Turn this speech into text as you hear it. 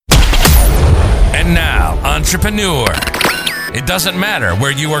entrepreneur. It doesn't matter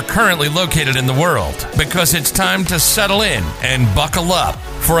where you are currently located in the world, because it's time to settle in and buckle up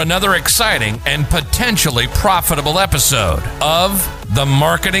for another exciting and potentially profitable episode of The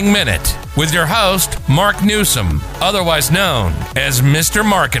Marketing Minute with your host, Mark Newsom, otherwise known as Mr.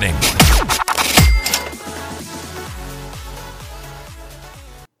 Marketing.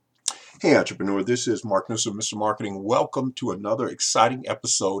 Hey entrepreneur, this is Mark Newsom, Mr. Marketing. Welcome to another exciting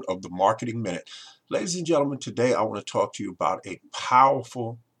episode of the Marketing Minute. Ladies and gentlemen, today I want to talk to you about a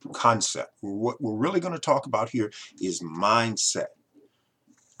powerful concept. What we're really going to talk about here is mindset.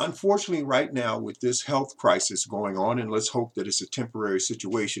 Unfortunately, right now with this health crisis going on, and let's hope that it's a temporary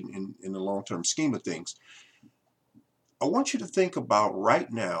situation in the long-term scheme of things, I want you to think about right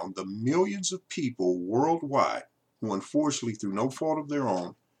now the millions of people worldwide who unfortunately, through no fault of their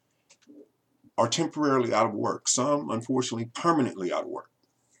own, are temporarily out of work. Some, unfortunately, permanently out of work.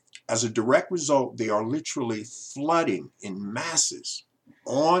 As a direct result, they are literally flooding in masses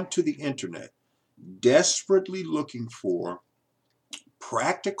onto the internet, desperately looking for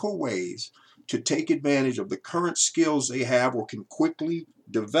practical ways to take advantage of the current skills they have or can quickly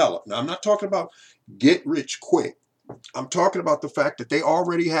develop. Now, I'm not talking about get rich quick. I'm talking about the fact that they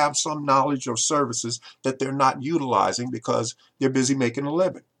already have some knowledge or services that they're not utilizing because they're busy making a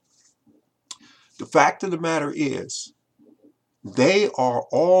living. The fact of the matter is, they are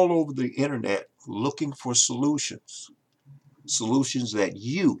all over the internet looking for solutions that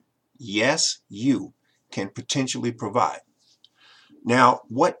you, yes, you, can potentially provide. Now,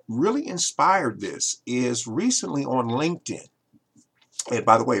 what really inspired this is recently on LinkedIn. And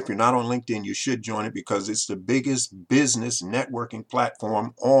by the way, if you're not on LinkedIn, you should join it because it's the biggest business networking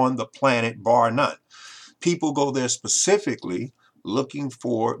platform on the planet, bar none. People go there specifically looking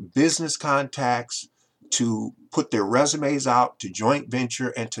for business contacts to put their resumes out, to joint venture,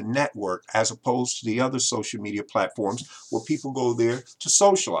 and to network, as opposed to the other social media platforms where people go there to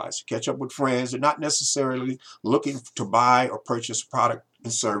socialize, to catch up with friends. They're not necessarily looking to buy or purchase a product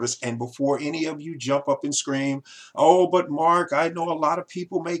and service. And before any of you jump up and scream, oh, but Mark, I know a lot of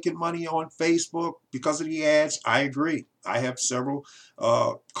people making money on Facebook because of the ads. I agree. I have several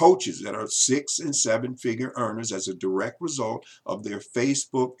coaches that are 6- and 7-figure earners as a direct result of their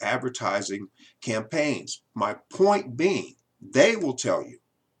Facebook advertising campaigns. My point being, they will tell you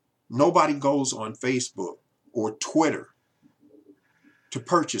nobody goes on Facebook or Twitter to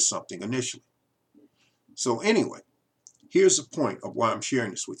purchase something initially. So anyway, here's the point of why I'm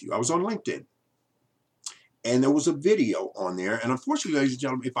sharing this with you. I was on LinkedIn, and there was a video on there. And unfortunately, ladies and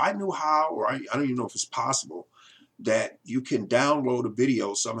gentlemen, if I knew how, or I don't even know if it's possible, that you can download a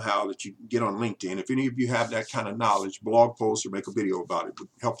video somehow that you can get on LinkedIn. If any of you have that kind of knowledge, blog post or make a video about it would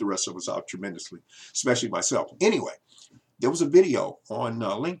help the rest of us out tremendously, especially myself. Anyway, there was a video on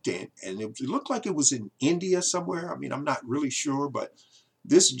LinkedIn, and it looked like it was in India somewhere. I mean, I'm not really sure, but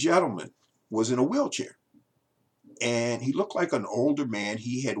this gentleman was in a wheelchair. And he looked like an older man.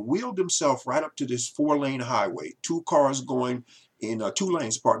 He had wheeled himself right up to this 4-lane highway, 2 cars going in 2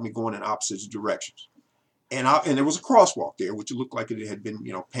 lanes, going in opposite directions. And there was a crosswalk there, which looked like it had been,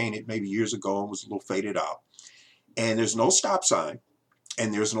 painted maybe years ago and was a little faded out. And there's no stop sign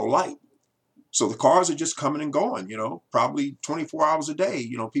and there's no light. So the cars are just coming and going, probably 24 hours a day,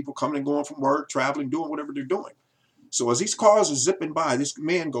 people coming and going from work, traveling, doing whatever they're doing. So as these cars are zipping by, this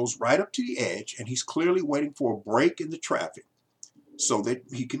man goes right up to the edge and he's clearly waiting for a break in the traffic so that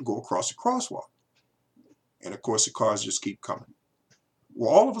he can go across the crosswalk. And of course, the cars just keep coming. Well,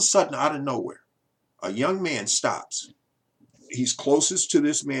 all of a sudden, out of nowhere, a young man stops. He's closest to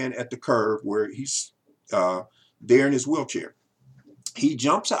this man at the curve where he's there in his wheelchair. He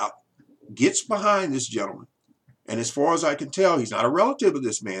jumps out, gets behind this gentleman, and as far as I can tell, he's not a relative of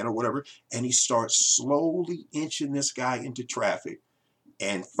this man or whatever, and he starts slowly inching this guy into traffic.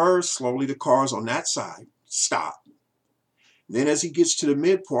 And first, slowly the cars on that side stop. Then as he gets to the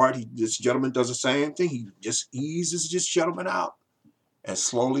mid part, this gentleman does the same thing. He just eases this gentleman out. And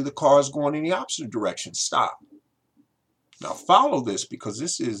slowly the cars going in the opposite direction stop. Now follow this because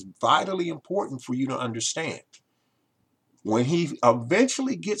this is vitally important for you to understand. When he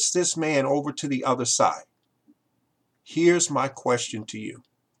eventually gets this man over to the other side, here's my question to you.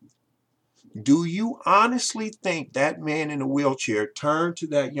 Do you honestly think that man in the wheelchair turned to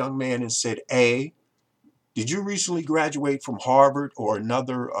that young man and said, A, did you recently graduate from Harvard or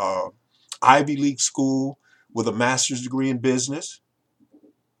another Ivy League school with a master's degree in business?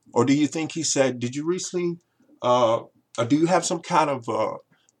 Or do you think he said, did you recently, do you have some kind of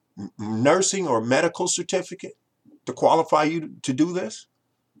nursing or medical certificate to qualify you to do this?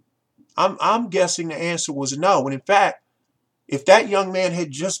 I'm guessing the answer was no. And in fact, If that young man had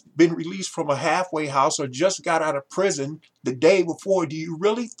just been released from a halfway house or just got out of prison the day before, do you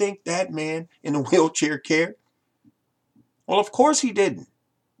really think that man in the wheelchair cared? Well, of course he didn't.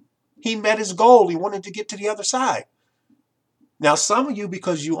 He met his goal. He wanted to get to the other side. Now, some of you,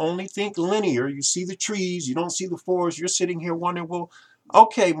 because you only think linear, you see the trees, you don't see the forest, you're sitting here wondering, well,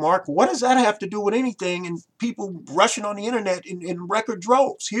 okay, Mark, what does that have to do with anything and people rushing on the internet in record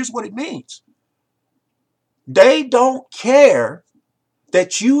droves? Here's what it means. They don't care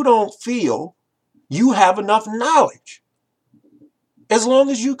that you don't feel you have enough knowledge, as long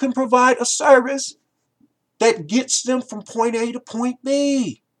as you can provide a service that gets them from point A to point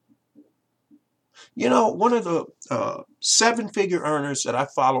B. You know, one of the 7-figure earners that I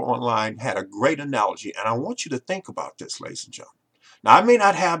follow online had a great analogy, and I want you to think about this, ladies and gentlemen. Now, I may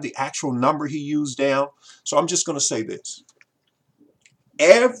not have the actual number he used down, so I'm just going to say this.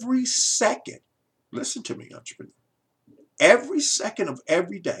 Every second, listen to me, entrepreneur, every second of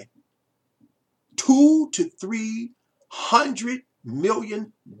every day, $200 to $300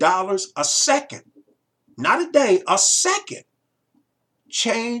 million a second, not a day, a second,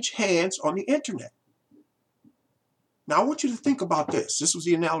 change hands on the internet. Now, I want you to think about this. This was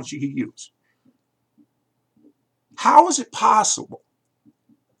the analogy he used. How is it possible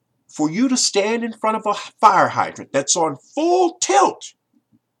for you to stand in front of a fire hydrant that's on full tilt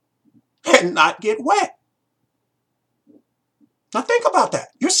and not get wet? Now, think about that.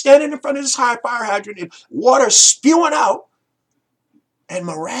 You're standing in front of this high fire hydrant and water spewing out, and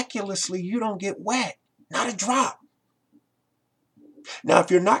miraculously, you don't get wet. Not a drop. Now, if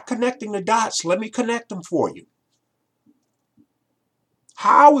you're not connecting the dots, let me connect them for you.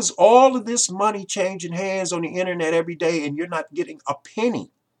 How is all of this money changing hands on the internet every day and you're not getting a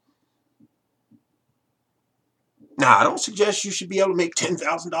penny? Now, I don't suggest you should be able to make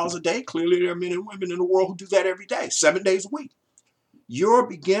 $10,000 a day. Clearly, there are men and women in the world who do that every day, 7 days a week. You're a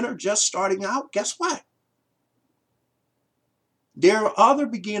beginner just starting out. Guess what? There are other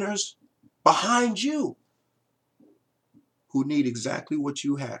beginners behind you who need exactly what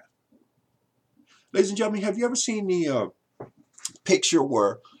you have. Ladies and gentlemen, have you ever seen the picture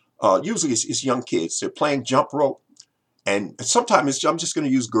where usually it's young kids, they're playing jump rope, and sometimes I'm just going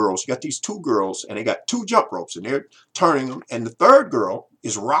to use girls. You got these 2 girls and they got 2 jump ropes and they're turning them, and the third girl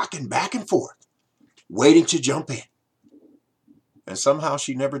is rocking back and forth waiting to jump in, and somehow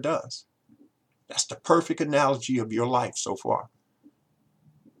she never does. That's the perfect analogy of your life so far.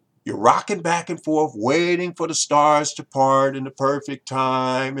 You're rocking back and forth, waiting for the stars to part in the perfect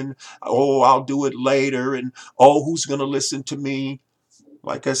time. And, oh, I'll do it later. And, oh, who's going to listen to me?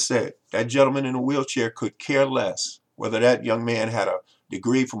 Like I said, that gentleman in a wheelchair could care less whether that young man had a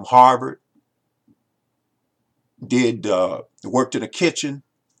degree from Harvard, worked in a kitchen,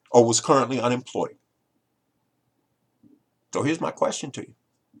 or was currently unemployed. So here's my question to you.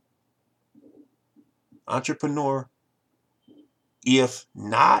 Entrepreneur, if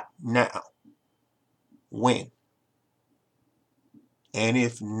not now, when? And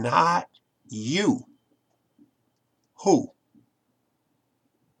if not you, who?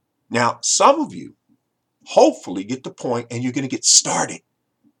 Now, some of you hopefully get the point and you're going to get started.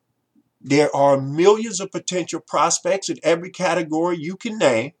 There are millions of potential prospects in every category you can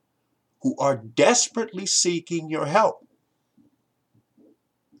name who are desperately seeking your help.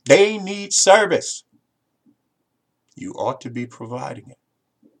 They need service. You ought to be providing it.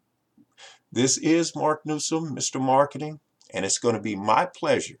 This is Mark Newsom, Mr. Marketing, and it's going to be my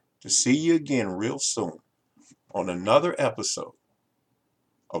pleasure to see you again real soon on another episode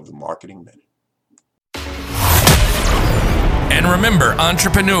of the Marketing Minute. And remember,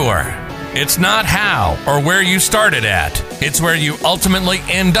 entrepreneur, it's not how or where you started at, it's where you ultimately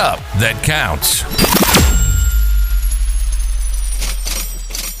end up that counts.